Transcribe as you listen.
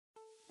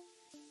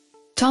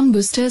Ton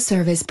Booster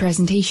Service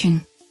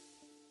Presentation.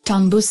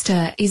 Ton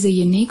Booster is a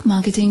unique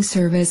marketing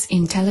service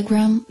in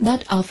Telegram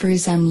that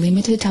offers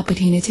unlimited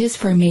opportunities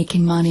for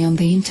making money on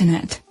the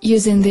internet.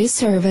 Using this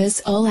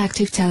service, all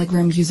active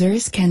Telegram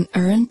users can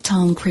earn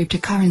Ton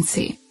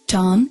cryptocurrency.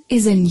 Ton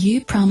is a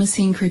new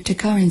promising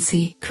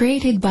cryptocurrency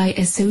created by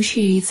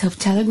associates of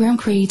Telegram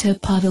creator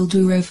Pavel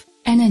Durov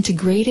and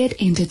integrated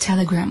into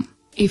Telegram.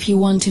 If you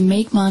want to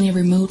make money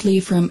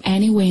remotely from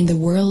anywhere in the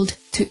world,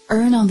 to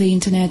earn on the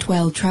internet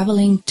while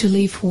traveling, to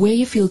live where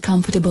you feel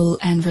comfortable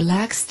and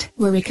relaxed,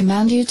 we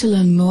recommend you to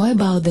learn more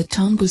about the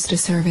Ton Booster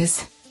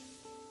service.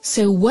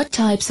 So what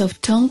types of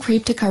Ton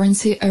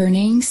cryptocurrency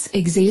earnings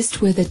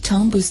exist with the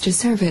Ton Booster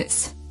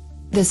service?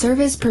 The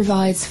service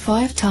provides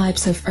 5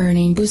 types of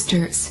earning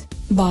boosters: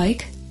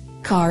 bike,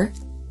 car,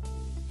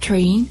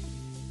 train,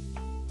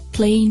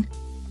 plane,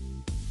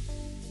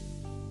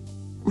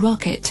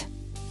 rocket.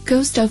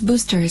 Cost of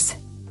boosters: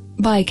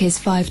 bike is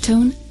 5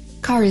 ton,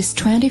 car is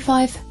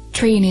 25,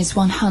 train is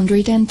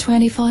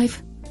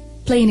 125,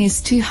 plane is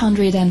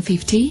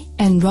 250,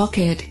 and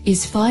rocket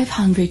is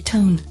 500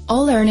 ton.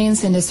 All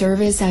earnings in the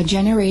service are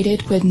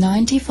generated with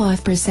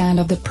 95%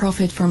 of the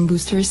profit from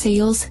booster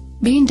sales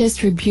being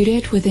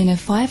distributed within a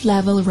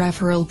 5-level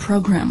referral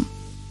program.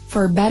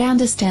 For better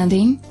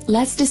understanding,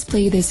 let's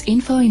display this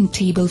info in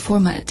table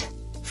format.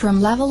 From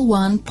level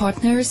 1,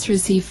 partners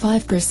receive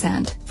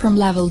 5%, from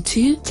level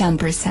 2,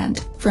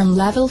 10%, from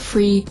level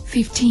 3,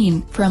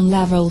 15%, from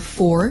level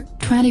 4,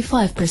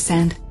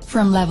 25%,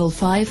 from level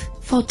 5,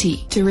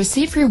 40%. To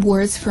receive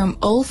rewards from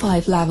all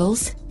 5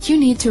 levels, you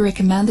need to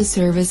recommend the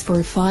service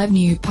for 5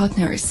 new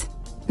partners.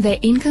 The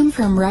income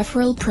from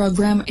referral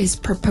program is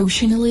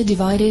proportionally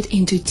divided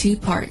into 2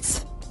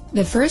 parts.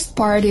 The first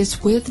part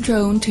is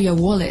withdrawn to your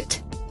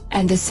wallet,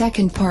 and the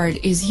second part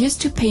is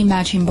used to pay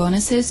matching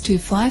bonuses to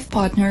 5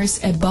 partners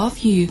above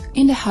you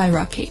in the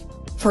hierarchy.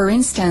 For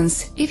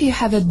instance, if you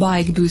have a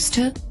bike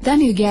booster,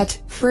 then you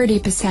get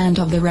 30%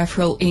 of the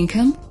referral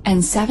income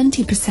and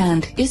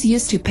 70% is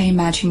used to pay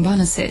matching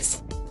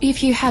bonuses.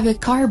 If you have a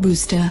car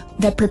booster,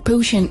 the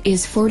proportion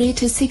is 40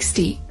 to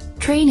 60,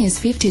 train is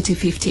 50 to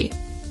 50,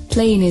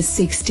 plane is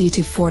 60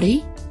 to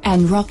 40,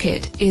 and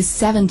rocket is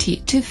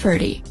 70 to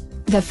 30.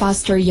 The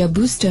faster your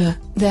booster,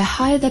 the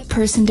higher the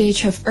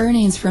percentage of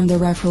earnings from the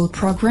referral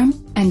program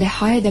and the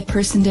higher the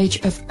percentage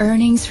of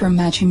earnings from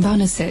matching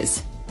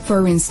bonuses.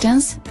 For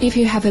instance, if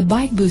you have a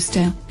bike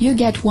booster, you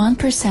get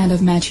 1%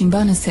 of matching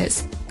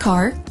bonuses,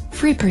 car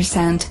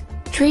 3%,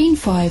 train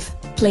 5%,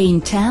 plane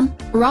 10%,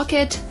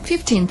 rocket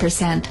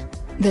 15%.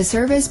 The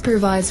service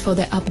provides for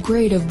the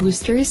upgrade of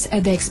boosters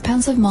at the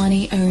expense of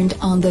money earned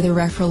under the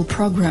referral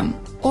program,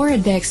 or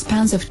at the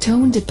expense of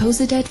Ton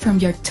deposited from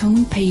your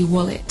Ton Pay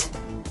wallet.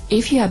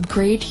 If you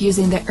upgrade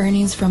using the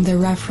earnings from the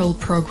referral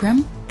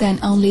program, then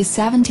only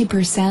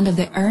 70% of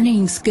the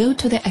earnings go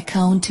to the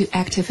account to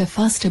active a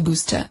faster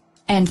booster,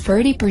 and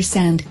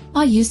 30%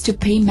 are used to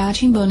pay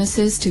matching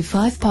bonuses to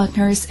 5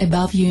 partners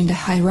above you in the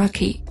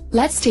hierarchy.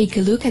 Let's take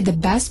a look at the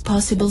best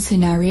possible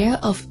scenario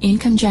of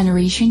income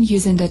generation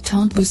using the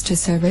Ton Booster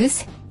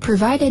service,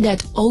 provided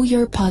that all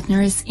your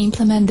partners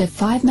implement the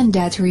 5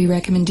 mandatory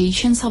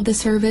recommendations of the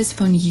service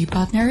for new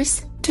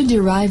partners to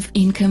derive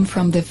income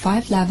from the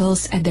 5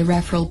 levels at the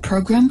referral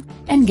program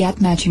and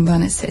get matching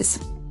bonuses.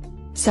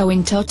 So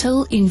in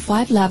total, in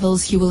 5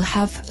 levels you will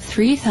have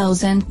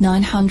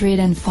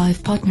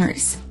 3,905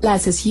 partners.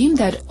 Let's assume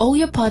that all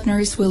your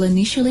partners will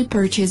initially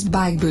purchase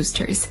bike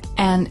boosters,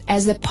 and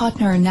as the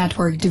partner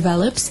network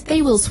develops,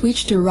 they will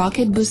switch to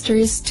rocket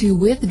boosters to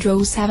withdraw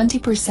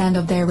 70%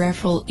 of their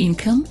referral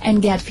income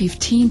and get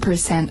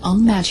 15%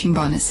 on matching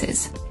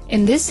bonuses.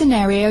 In this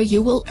scenario,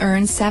 you will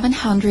earn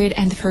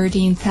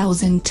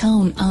 713,000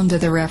 Ton under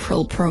the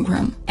referral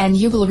program, and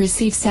you will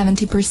receive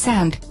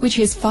 70%, which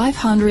is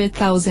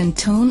 500,000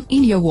 Ton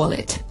in your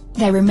wallet.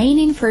 The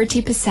remaining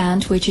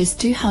 30%, which is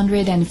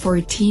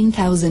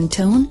 214,000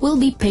 Ton, will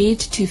be paid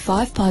to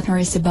 5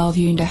 partners above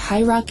you in the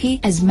hierarchy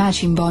as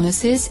matching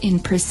bonuses in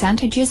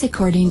percentages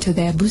according to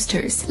their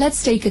boosters.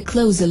 Let's take a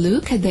closer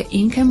look at the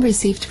income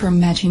received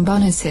from matching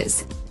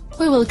bonuses.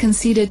 We will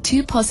consider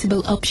 2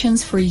 possible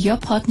options for your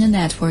partner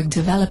network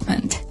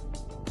development.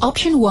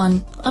 Option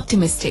 1.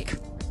 Optimistic.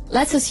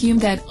 Let's assume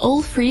that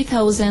all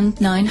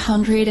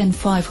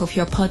 3,905 of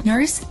your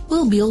partners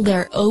will build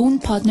their own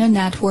partner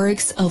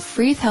networks of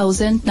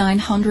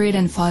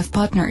 3,905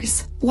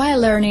 partners,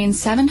 while earning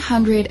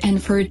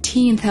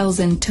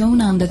 713,000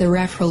 Ton under the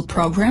referral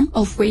program,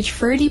 of which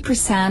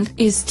 30%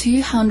 is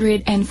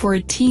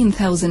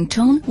 214,000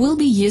 Ton will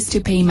be used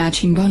to pay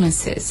matching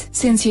bonuses.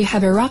 Since you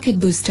have a rocket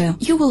booster,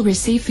 you will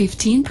receive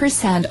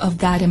 15% of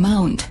that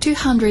amount.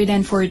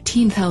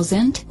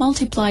 214,000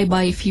 multiplied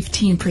by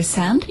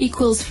 15%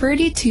 equals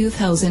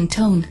 32,000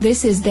 Ton.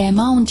 This is the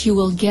amount you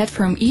will get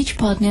from each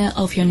partner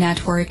of your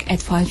network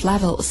at 5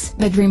 levels.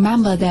 But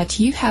remember that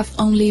you have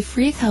only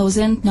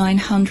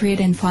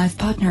 3,905 205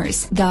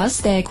 partners.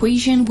 Thus, the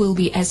equation will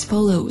be as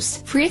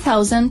follows.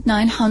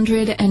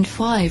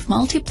 3,905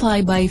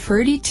 multiplied by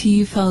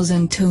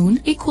 32,000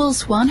 tone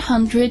equals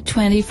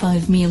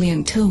 125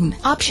 million tone.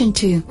 Option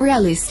 2.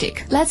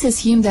 Realistic. Let's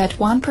assume that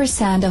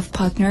 1% of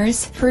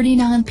partners,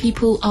 39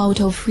 people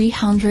out of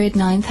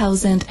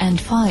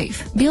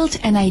 309,005, built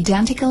an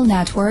identical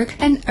network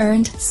and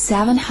earned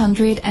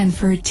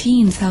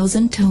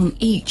 713,000 tone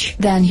each.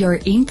 Then your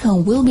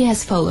income will be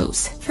as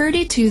follows.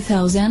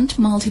 32,000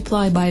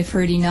 multiplied by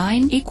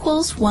 39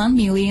 equals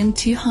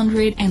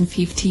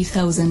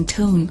 1,250,000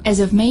 tone. As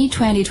of May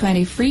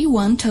 2023,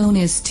 1 tone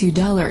is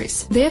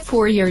 $2.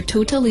 Therefore, your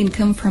total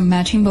income from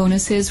matching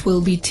bonuses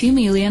will be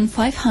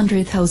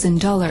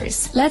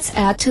 $2,500,000. Let's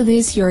add to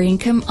this your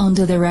income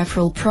under the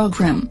referral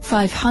program.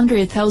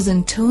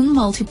 500,000 tone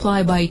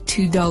multiplied by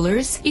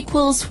 $2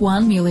 equals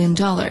 $1 million.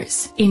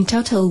 In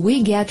total,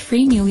 we get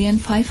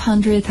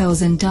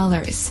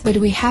 $3,500,000. But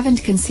we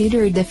haven't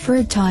considered the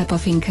third type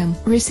of income,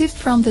 received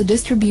from the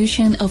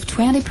distribution of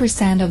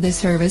 20% of the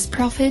service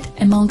profit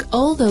among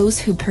all those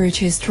who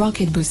purchased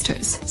rocket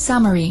boosters.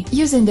 Summary: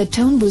 using the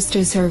Tone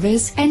Booster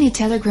service, any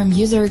Telegram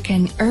user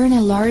can earn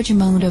a large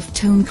amount of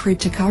Tone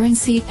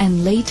cryptocurrency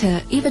and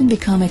later even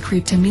become a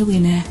crypto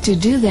millionaire. To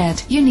do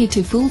that, you need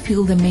to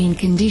fulfill the main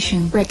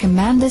condition: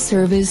 recommend the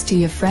service to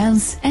your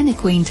friends and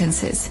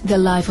acquaintances. The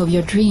life of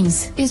your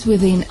dreams is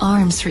within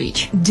arm's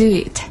reach. Do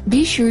it.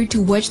 Be sure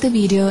to watch the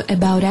video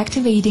about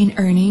activating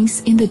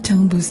earnings in the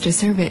Tone Booster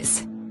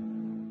service.